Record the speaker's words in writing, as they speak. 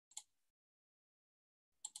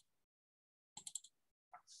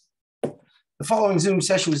The following Zoom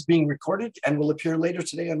session is being recorded and will appear later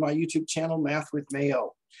today on my YouTube channel, Math with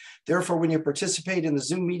Mayo. Therefore, when you participate in the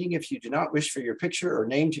Zoom meeting, if you do not wish for your picture or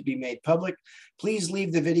name to be made public, please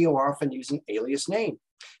leave the video off and use an alias name.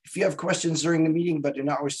 If you have questions during the meeting but do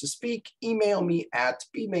not wish to speak, email me at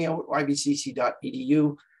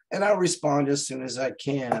bmayo@ybcc.edu and I'll respond as soon as I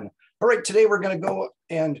can. All right, today we're going to go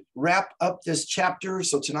and wrap up this chapter.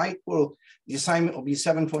 So tonight the assignment will be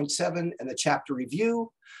 7.7 and the chapter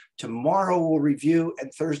review. Tomorrow we'll review,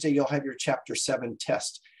 and Thursday you'll have your chapter 7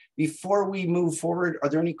 test. Before we move forward, are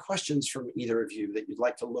there any questions from either of you that you'd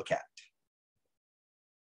like to look at?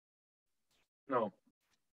 No.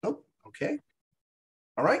 Nope. Okay.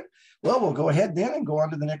 All right. Well, we'll go ahead then and go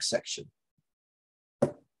on to the next section.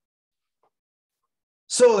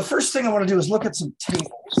 So the first thing I want to do is look at some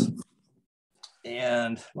tables.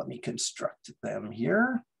 And let me construct them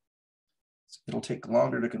here. It'll take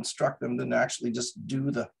longer to construct them than to actually just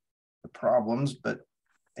do the problems, but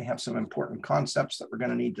they have some important concepts that we're going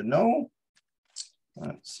to need to know.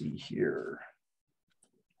 Let's see here.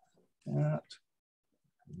 That.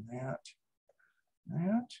 And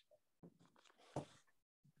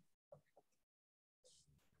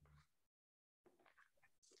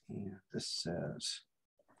this says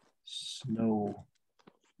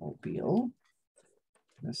snowmobile.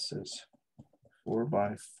 This says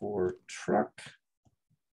 4x4 truck.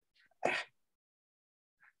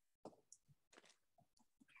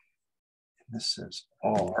 This is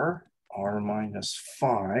R minus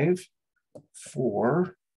 5,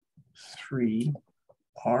 4, 3,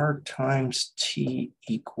 R times T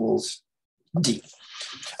equals D.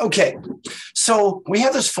 Okay, so we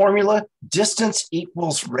have this formula, distance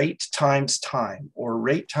equals rate times time, or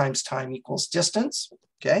rate times time equals distance,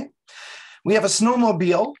 okay? We have a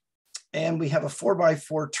snowmobile and we have a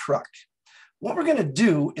 4x4 truck. What we're gonna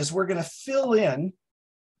do is we're gonna fill in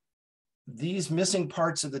these missing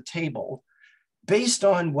parts of the table based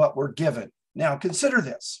on what we're given. Now consider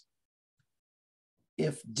this.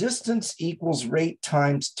 If distance equals rate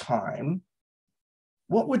times time,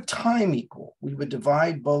 what would time equal? We would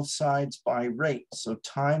divide both sides by rate. So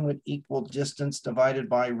time would equal distance divided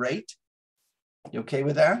by rate. You okay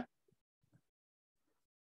with that?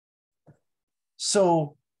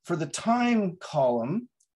 So for the time column,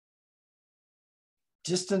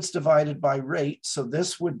 distance divided by rate, so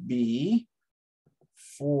this would be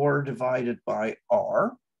 4 divided by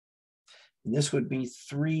R. And this would be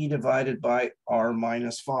 3 divided by R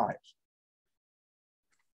minus 5.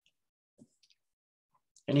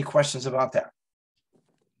 Any questions about that?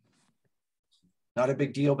 Not a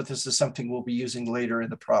big deal, but this is something we'll be using later in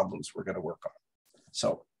the problems we're going to work on.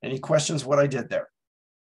 So any questions what I did there?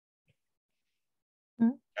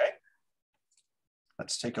 Okay.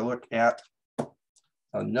 Let's take a look at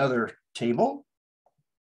another table.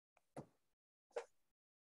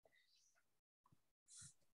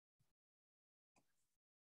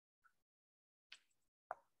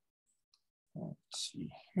 Let's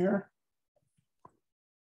see here.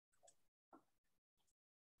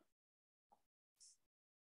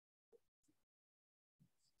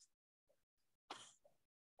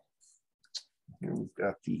 Here we've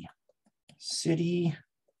got the City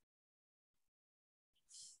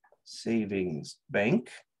Savings Bank.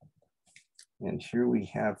 And here we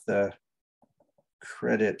have the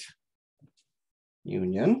Credit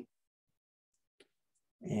Union.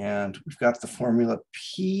 And we've got the formula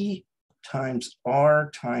P times R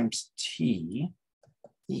times T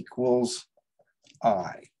equals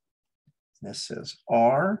I. This is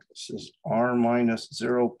R. This is R minus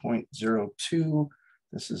 0.02.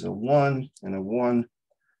 This is a 1 and a 1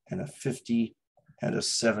 and a 50 and a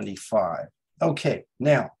 75. Okay,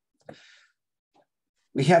 now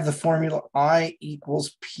we have the formula I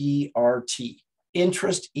equals PRT.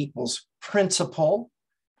 Interest equals principal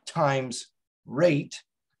times rate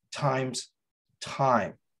times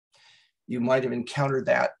time. You might have encountered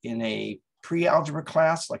that in a pre-algebra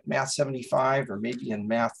class like Math 75 or maybe in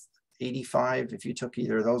Math 85 if you took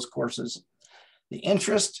either of those courses. The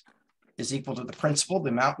interest is equal to the principal, the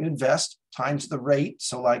amount you invest, times the rate,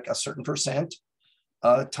 so like a certain percent,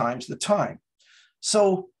 times the time.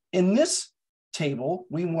 So in this table,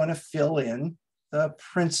 we want to fill in the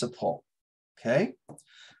principal, okay?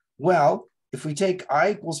 Well, if we take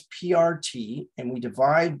I equals PRT and we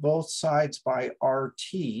divide both sides by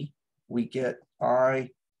RT, we get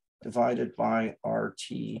I divided by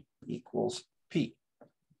RT equals P,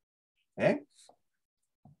 okay?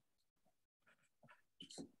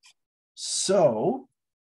 So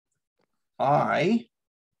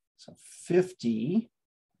 50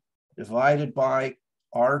 divided by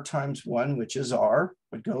R times 1, which is R,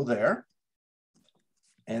 would go there.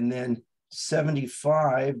 And then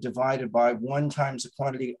 75 divided by 1 times the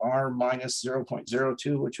quantity R minus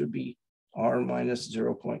 0.02, which would be R minus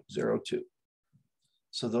 0.02.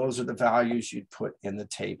 So those are the values you'd put in the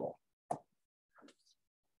table.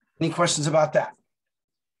 Any questions about that?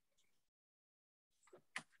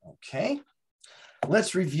 Okay,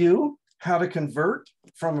 let's review how to convert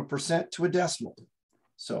from a percent to a decimal.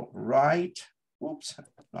 So write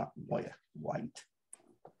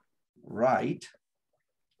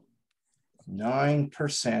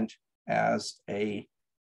 9% as a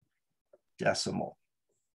decimal.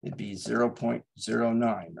 It'd be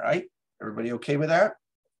 0.09, right? Everybody okay with that?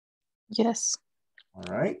 Yes.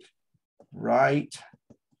 All right. Write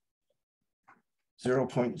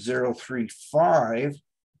 0.035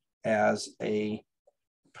 as a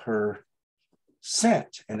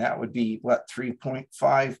percent, and that would be what,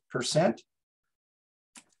 3.5%?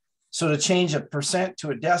 So to change a percent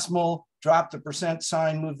to a decimal, drop the percent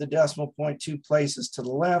sign, move the decimal point 2 places to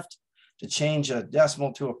the left. To change a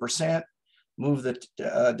decimal to a percent, move the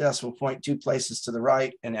decimal point 2 places to the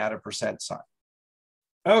right and add a percent sign.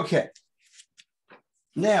 Okay.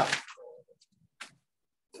 Now,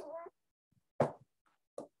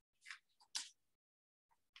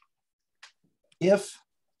 if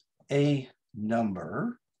a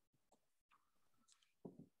number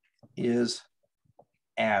is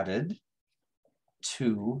added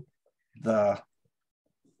to the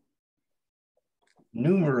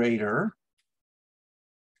numerator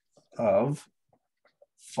of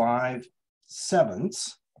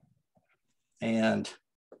 5/7 and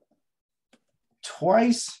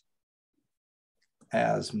twice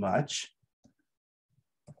as much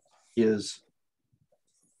is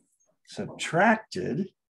subtracted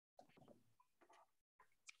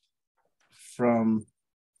from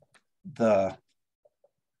the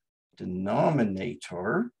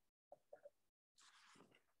denominator,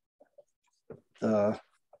 the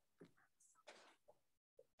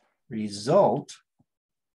result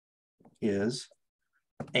is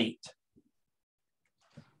 8.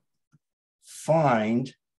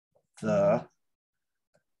 Find the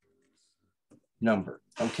number.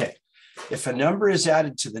 Okay, if a number is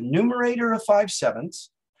added to the numerator of 5/7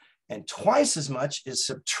 and twice as much is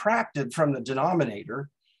subtracted from the denominator,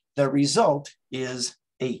 the result is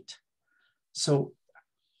 8. So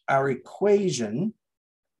our equation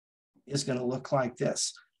is going to look like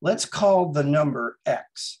this. Let's call the number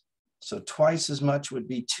x. So twice as much would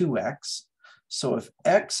be 2x. So if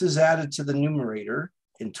x is added to the numerator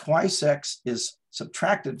and twice x is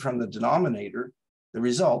subtracted from the denominator, the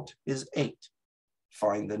result is 8.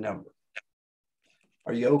 Find the number.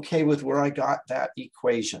 Are you okay with where I got that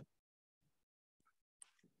equation?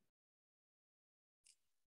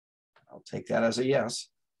 I'll take that as a yes.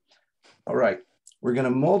 All right, we're going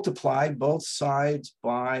to multiply both sides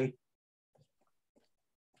by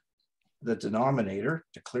the denominator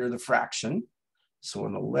to clear the fraction. So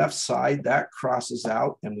on the left side, that crosses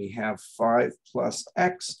out and we have 5 plus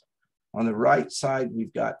x. On the right side,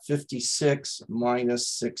 we've got 56 minus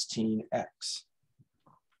 16x.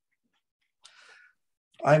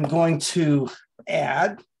 I'm going to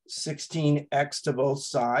add 16x to both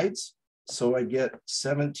sides. So I get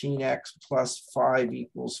 17x plus 5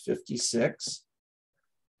 equals 56.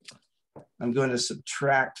 I'm going to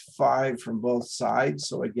subtract 5 from both sides.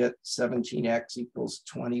 So I get 17x equals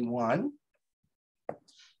 21.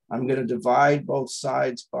 I'm going to divide both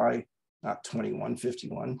sides by, not 21,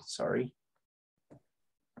 51, sorry.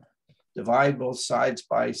 Divide both sides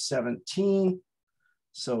by 17.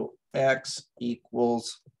 So x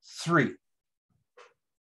equals 3.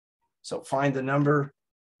 So find the number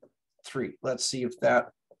 3. Let's see if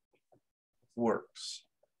that works.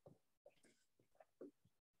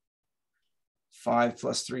 5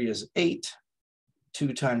 plus 3 is 8.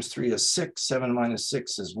 2 times 3 is 6. 7 minus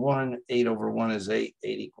 6 is 1. 8 over 1 is 8.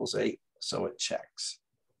 8 equals 8. So it checks.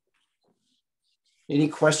 Any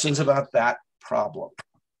questions about that problem?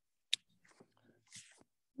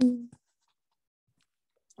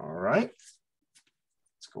 All right.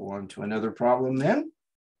 Let's go on to another problem then.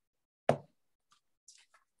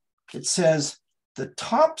 It says the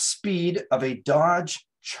top speed of a Dodge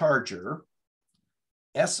Charger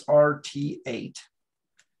SRT8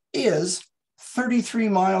 is 33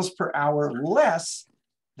 miles per hour less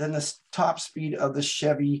than the top speed of the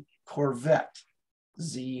Chevy Corvette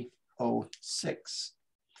Z06.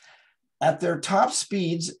 At their top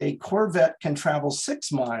speeds, a Corvette can travel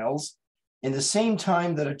 6 miles in the same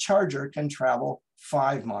time that a Charger can travel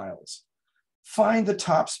 5 miles. Find the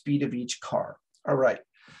top speed of each car. All right.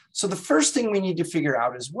 So the first thing we need to figure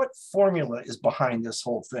out is what formula is behind this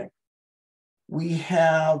whole thing. We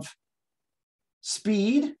have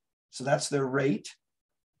speed So that's their rate.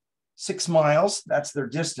 6 miles, that's their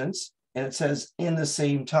distance. And it says in the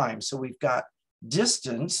same time. So we've got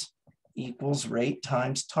distance equals rate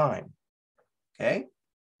times time. Okay.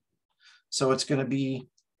 So it's going to be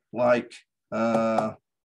like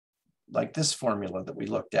this formula that we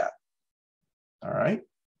looked at. All right.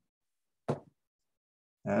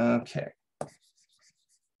 Okay.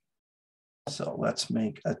 So let's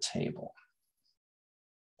make a table.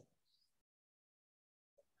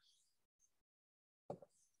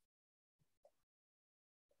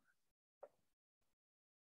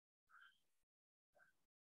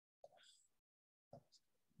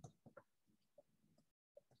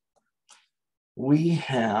 We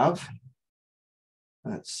have,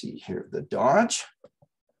 let's see here, the Dodge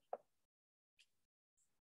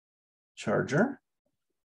Charger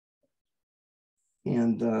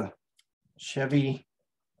and the Chevy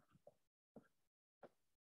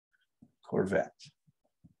Corvette.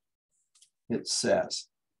 It says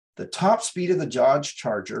the top speed of the Dodge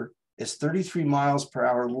Charger is 33 miles per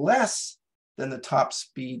hour less than the top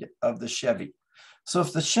speed of the Chevy. So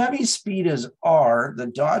if the Chevy speed is R, the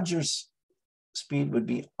Dodger's speed would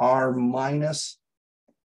be R minus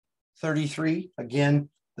 33. Again,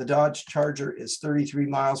 the Dodge Charger is 33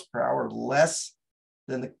 miles per hour less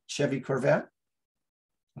than the Chevy Corvette.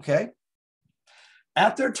 Okay.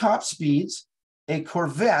 At their top speeds, a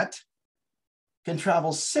Corvette can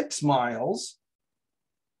travel 6 miles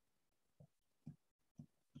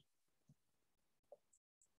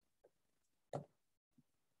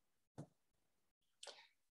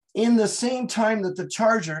in the same time that the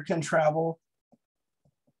Charger can travel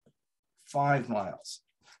 5 miles.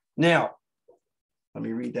 Now, let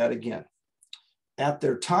me read that again. At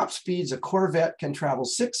their top speeds, a Corvette can travel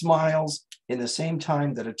 6 miles in the same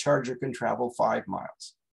time that a Charger can travel 5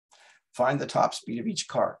 miles. Find the top speed of each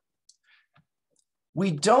car.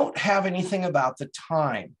 We don't have anything about the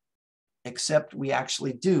time, except we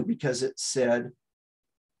actually do, because it said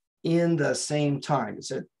in the same time. It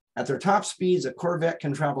said at their top speeds, a Corvette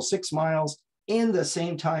can travel 6 miles in the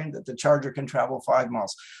same time that the Charger can travel 5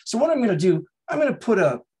 miles. So what I'm going to do, I'm going to put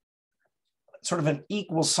a sort of an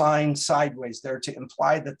equal sign sideways there to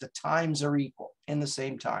imply that the times are equal in the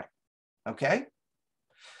same time. Okay?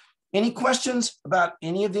 Any questions about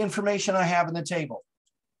any of the information I have in the table?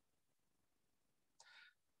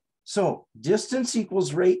 So distance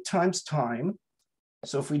equals rate times time.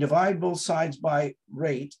 So if we divide both sides by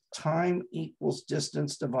rate, time equals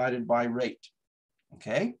distance divided by rate.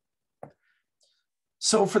 Okay?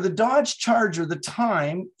 So for the Dodge Charger, the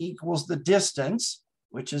time equals the distance,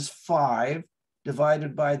 which is 5,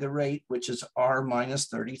 divided by the rate, which is R minus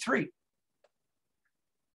 33.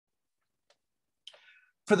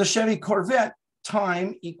 For the Chevy Corvette,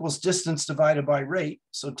 time equals distance divided by rate.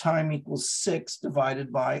 So time equals 6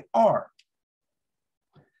 divided by R.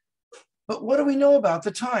 But what do we know about the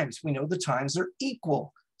times? We know the times are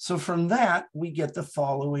equal. So from that, we get the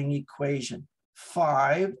following equation.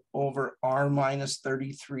 5 over R minus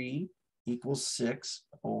 33 equals 6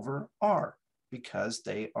 over R, because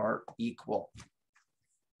they are equal.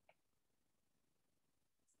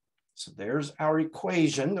 So there's our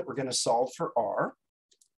equation that we're going to solve for R.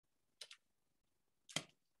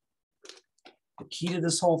 The key to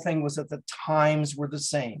this whole thing was that the times were the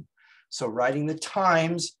same. So writing the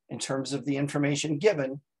times in terms of the information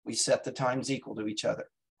given, we set the times equal to each other.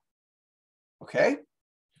 Okay?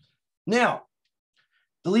 Now,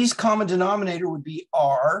 the least common denominator would be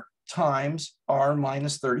R times R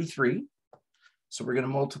minus 33. So we're going to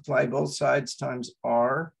multiply both sides times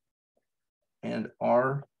R and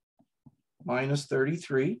R minus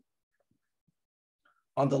 33.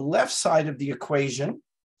 On the left side of the equation,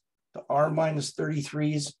 the R minus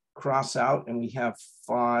 33's cross out and we have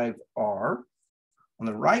 5R. On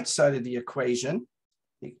the right side of the equation,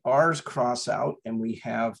 the R's cross out and we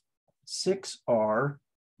have 6R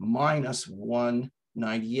minus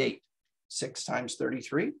 198. 6 times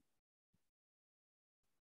 33.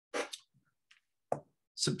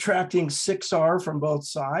 Subtracting 6R from both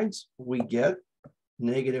sides, we get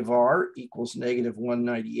negative R equals negative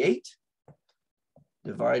 198.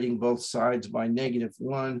 Dividing both sides by negative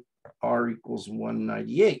 1, R equals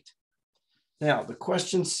 198. Now, the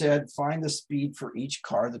question said, find the speed for each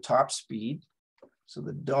car, the top speed. So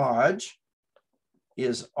the Dodge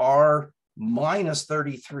is R minus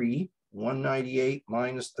 33. 198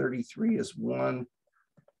 minus 33 is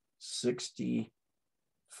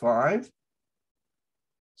 165.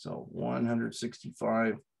 So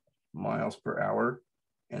 165 miles per hour.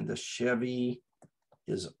 And the Chevy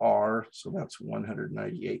is R, so that's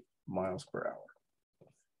 198 miles per hour.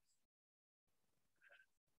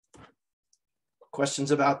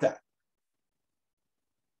 questions about that?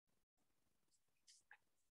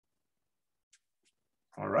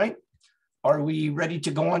 All right. Are we ready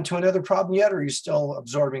to go on to another problem yet, or are you still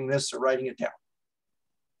absorbing this or writing it down?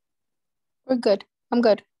 We're good. I'm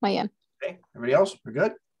good, Mayan. Okay, everybody else, we're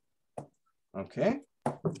good? Okay.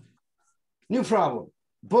 New problem,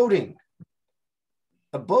 boating.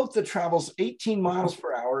 A boat that travels 18 miles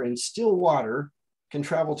per hour in still water can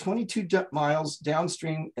travel 22 miles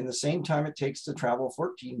downstream in the same time it takes to travel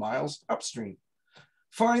 14 miles upstream.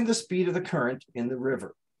 Find the speed of the current in the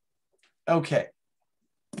river. Okay.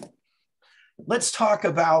 Let's talk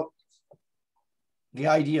about the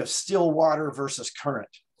idea of still water versus current,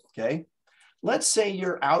 okay? Let's say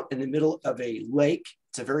you're out in the middle of a lake.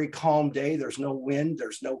 It's a very calm day. There's no wind,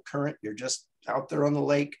 there's no current. You're just out there on the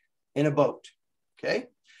lake in a boat, okay?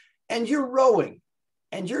 And you're rowing,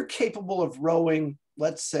 and you're capable of rowing,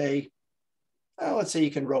 let's say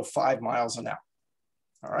you can row 5 miles an hour,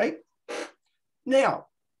 all right? Now,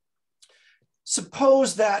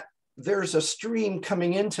 suppose that there's a stream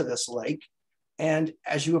coming into this lake, and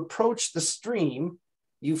as you approach the stream,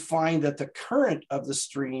 you find that the current of the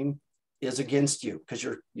stream is against you because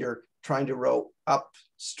you're trying to row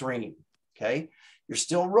upstream, okay? You're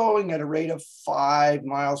still rowing at a rate of 5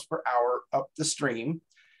 miles per hour up the stream.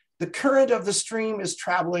 The current of the stream is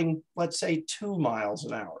traveling, let's say 2 miles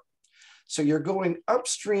an hour. So you're going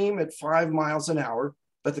upstream at 5 miles an hour,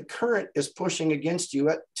 but the current is pushing against you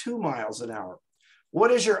at 2 miles an hour. What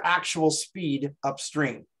is your actual speed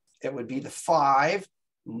upstream? It would be the 5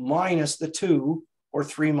 minus the 2 or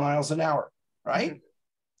 3 miles an hour, right? Mm-hmm.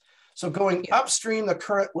 So going upstream, the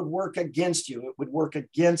current would work against you. It would work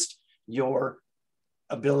against your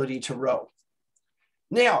ability to row.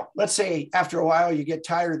 Now, let's say after a while you get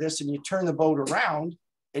tired of this and you turn the boat around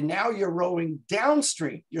and now you're rowing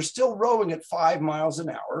downstream. You're still rowing at 5 miles an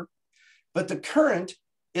hour, but the current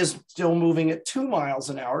is still moving at 2 miles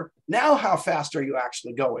an hour. Now, how fast are you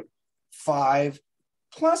actually going? 5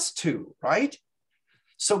 plus 2, right?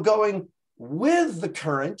 So going with the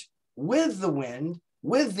current, with the wind,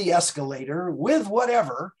 with the escalator, with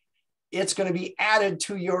whatever, it's going to be added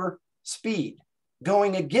to your speed.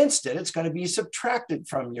 Going against it, it's going to be subtracted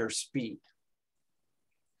from your speed.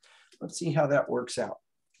 Let's see how that works out.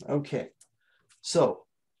 Okay, so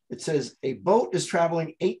it says a boat is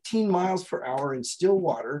traveling 18 miles per hour in still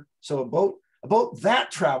water. So a boat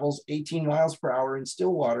that travels 18 miles per hour in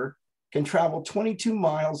still water can travel 22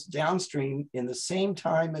 miles downstream in the same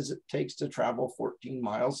time as it takes to travel 14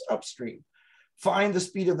 miles upstream. Find the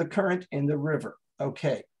speed of the current in the river.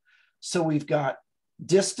 Okay, so we've got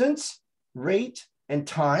distance, rate, and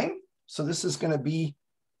time. So this is going to be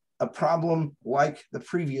a problem like the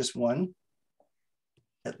previous one,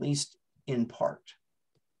 at least in part.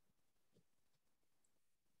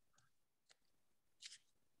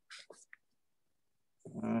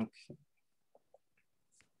 Okay.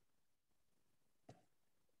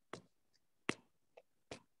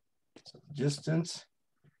 So distance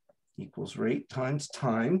equals rate times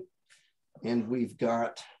time. And we've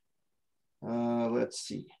got, let's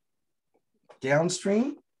see,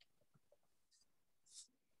 downstream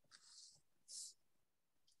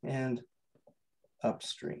and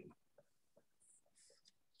upstream.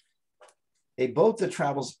 A boat that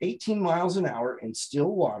travels 18 miles an hour in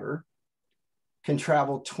still water can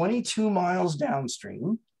travel 22 miles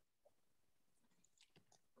downstream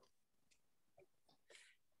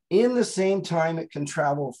in the same time it can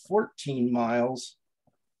travel 14 miles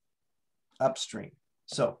upstream.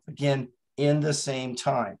 So again, in the same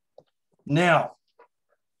time. Now,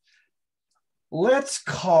 let's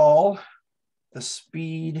call the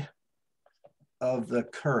speed of the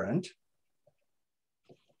current,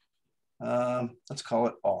 let's call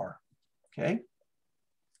it R, okay?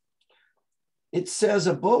 It says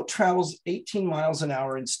a boat travels 18 miles an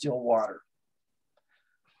hour in still water.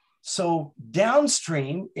 So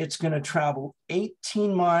downstream, it's going to travel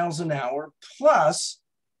 18 miles an hour plus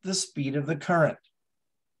the speed of the current.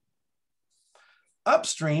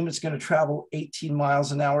 Upstream, it's going to travel 18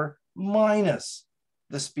 miles an hour minus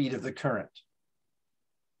the speed of the current.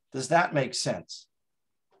 Does that make sense?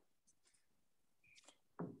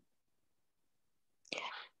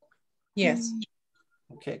 Yes.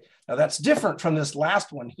 Okay, now that's different from this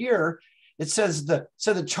last one here. It says the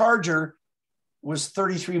Charger was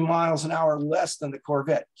 33 miles an hour less than the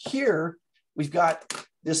Corvette. Here, we've got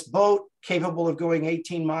this boat capable of going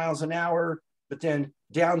 18 miles an hour, but then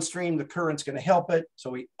downstream, the current's going to help it. So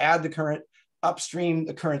we add the current. Upstream,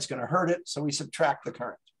 the current's going to hurt it. So we subtract the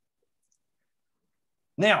current.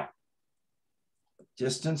 Now,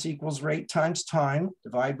 Distance equals rate times time.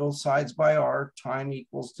 Divide both sides by r. Time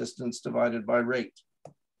equals distance divided by rate.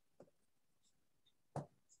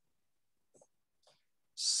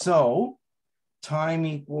 So time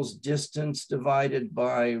equals distance divided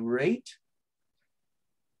by rate.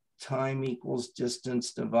 Time equals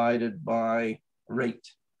distance divided by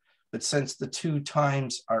rate. But since the two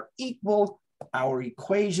times are equal, our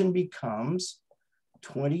equation becomes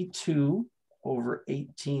 22 over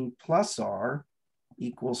 18 plus r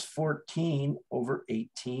equals 14 over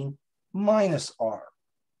 18 minus r.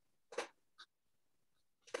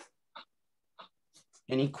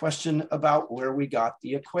 Any question about where we got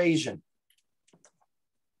the equation?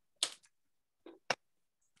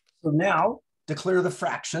 So now, to clear the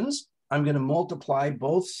fractions, I'm going to multiply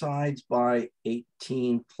both sides by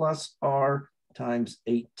 18 plus r times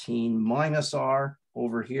 18 minus r.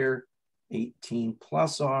 Over here, 18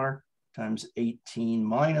 plus r times 18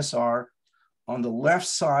 minus r. On the left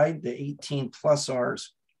side, the 18 plus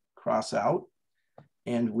r's cross out,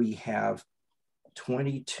 and we have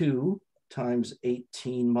 22 times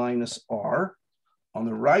 18 minus r. On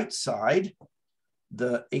the right side,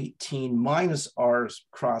 the 18 minus r's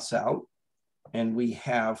cross out, and we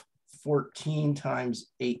have 14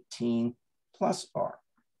 times 18 plus r.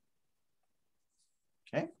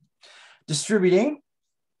 Okay, distributing,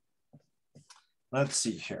 let's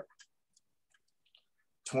see here.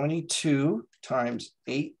 22 times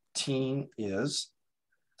 18 is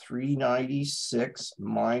 396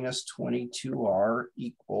 minus 22r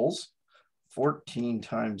equals 14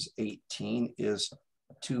 times 18 is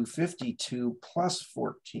 252 plus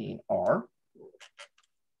 14r.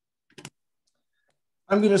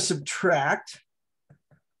 I'm going to subtract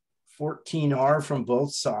 14r from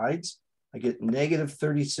both sides. I get negative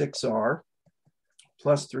 36r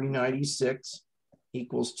plus 396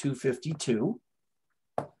 equals 252.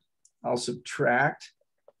 I'll subtract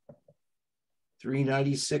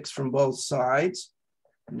 396 from both sides.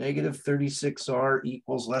 Negative 36r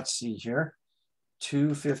equals, let's see here,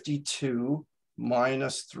 252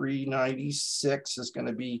 minus 396 is going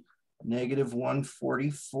to be negative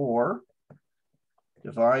 144.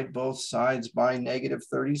 Divide both sides by negative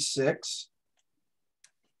 36.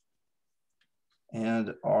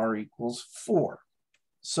 And r equals 4.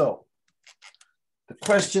 So the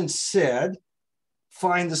question said,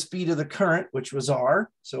 find the speed of the current, which was r,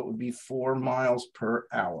 so it would be 4 miles per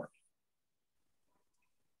hour.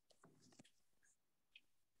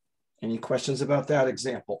 Any questions about that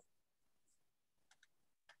example?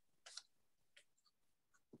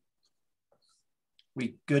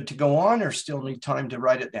 We good to go on or still need time to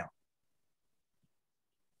write it down?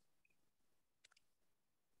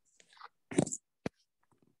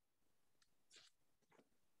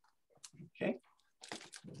 Okay.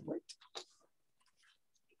 Wait.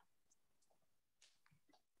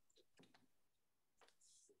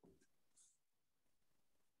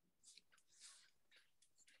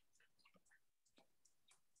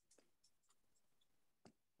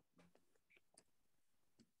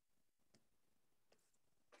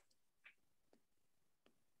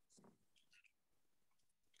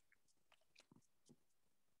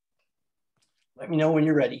 Let me know when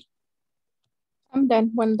you're ready. I'm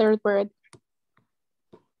done when there's word.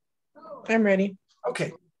 I'm ready.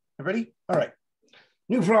 Okay, ready? All right.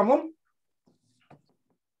 New problem.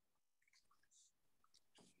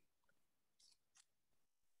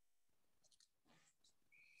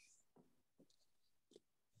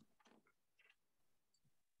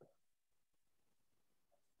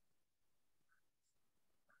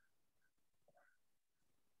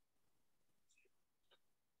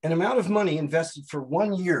 An amount of money invested for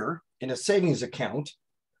 1 year in a savings account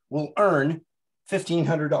will earn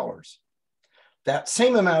 $1,500. That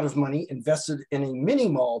same amount of money invested in a mini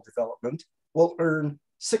mall development will earn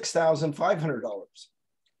 $6,500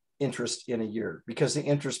 interest in a year because the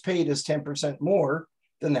interest paid is 10% more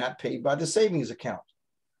than that paid by the savings account.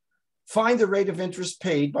 Find the rate of interest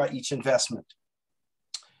paid by each investment.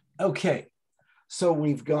 Okay, so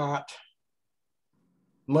we've got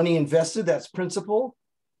money invested, that's principal,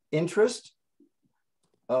 interest,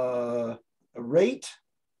 a rate,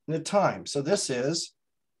 and a time. So this is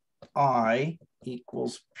I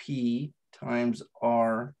equals P times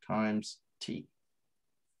R times T.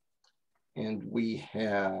 And we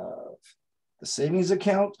have the savings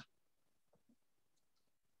account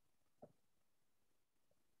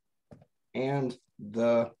and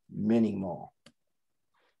the mini mall.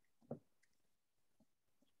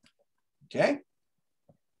 Okay.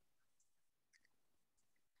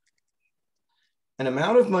 An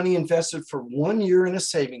amount of money invested for 1 year in a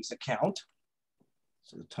savings account.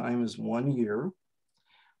 So the time is 1 year.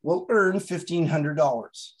 will earn $1,500.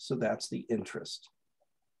 So that's the interest.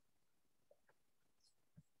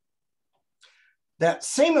 That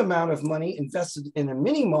same amount of money invested in a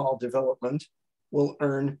mini mall development will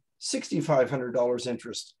earn $6,500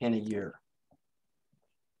 interest in a year.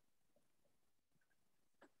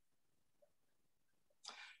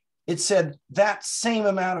 It said that same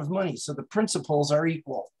amount of money, so the principals are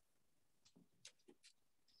equal.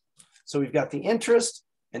 So we've got the interest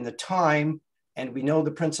and the time, and we know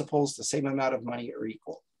the principals, the same amount of money, are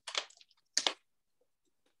equal.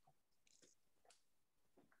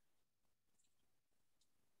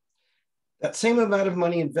 That same amount of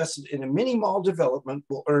money invested in a mini mall development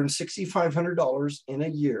will earn $6,500 in a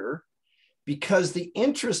year because the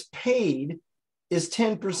interest paid is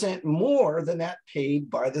 10% more than that paid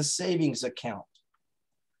by the savings account.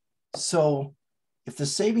 So if the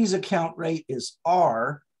savings account rate is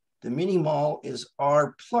R, the mini mall is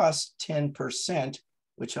R plus 10%,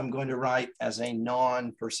 which I'm going to write as a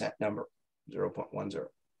non-percent number, 0.10.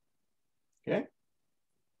 Okay?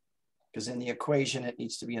 Because in the equation, it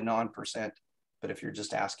needs to be a non-percent. But if you're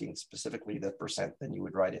just asking specifically the percent, then you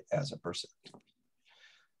would write it as a percent.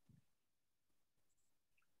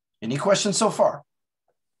 Any questions so far?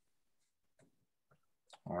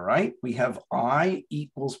 All right, we have I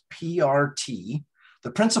equals PRT.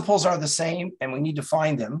 The principals are the same, and we need to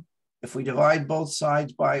find them. If we divide both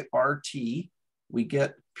sides by RT, we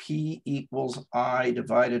get P equals I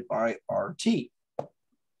divided by RT.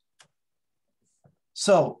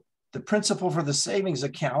 So the principal for the savings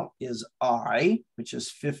account is I, which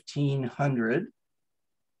is 1,500,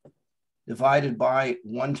 divided by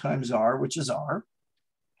 1 times R, which is R.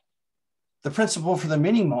 The principal for the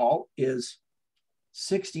mini mall is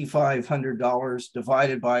 $6,500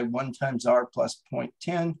 divided by 1 times R plus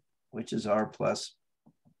 0.10, which is R plus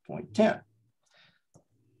 0.10.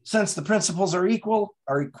 Since the principals are equal,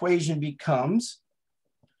 our equation becomes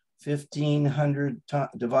 1,500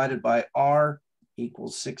 divided by R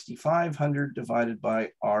equals 6,500 divided by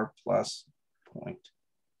R plus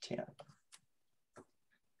 0.10.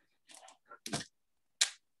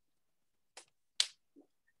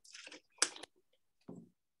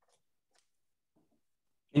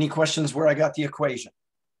 Any questions where I got the equation?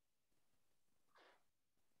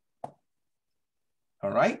 All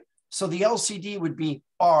right, so the LCD would be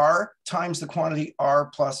R times the quantity R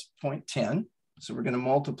plus 0.10. So we're going to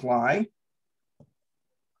multiply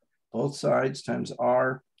both sides times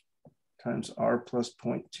R plus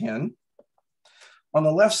 0.10. On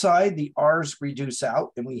the left side, the R's reduce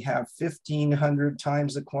out, and we have 1,500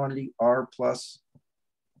 times the quantity R plus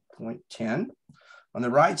 0.10. On the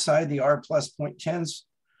right side, the R plus 0.10's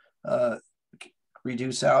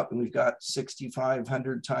reduce out, and we've got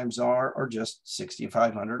 6,500 times R, or just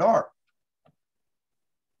 6,500 R.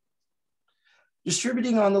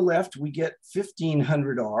 Distributing on the left, we get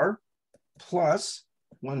 1,500 R plus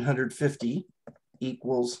 150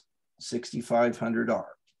 equals 6,500 R.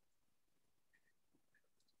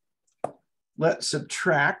 Let's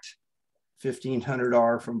subtract 1,500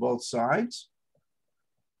 R from both sides,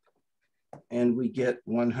 and we get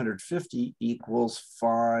 150 equals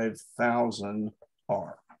 5,000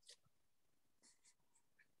 R.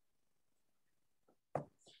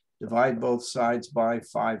 Divide both sides by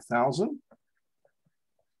 5,000.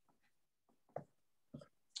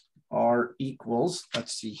 R equals,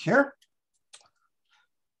 let's see here,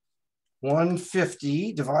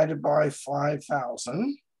 150 divided by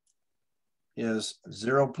 5,000 is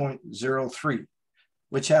 0.03,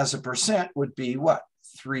 which as a percent would be what?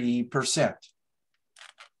 3%.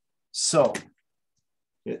 So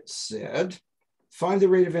it said, find the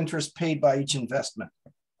rate of interest paid by each investment.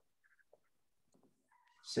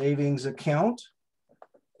 Savings account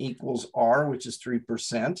equals R, which is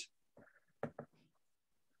 3%.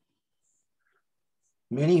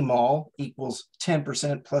 Mini mall equals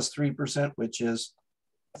 10% plus 3%, which is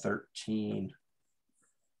 13%.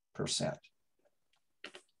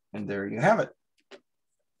 And there you have it.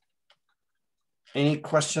 Any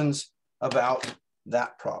questions about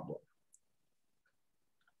that problem?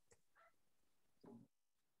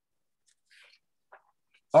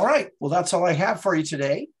 All right, well, that's all I have for you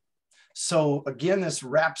today. So again, this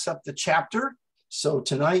wraps up the chapter. So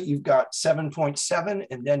tonight you've got 7.7,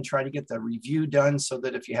 and then try to get the review done so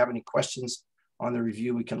that if you have any questions on the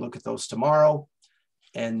review, we can look at those tomorrow.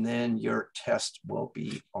 And then your test will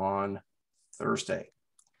be on Thursday.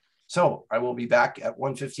 So I will be back at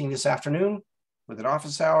 1:15 this afternoon with an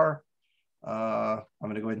office hour. I'm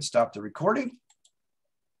going to go ahead and stop the recording.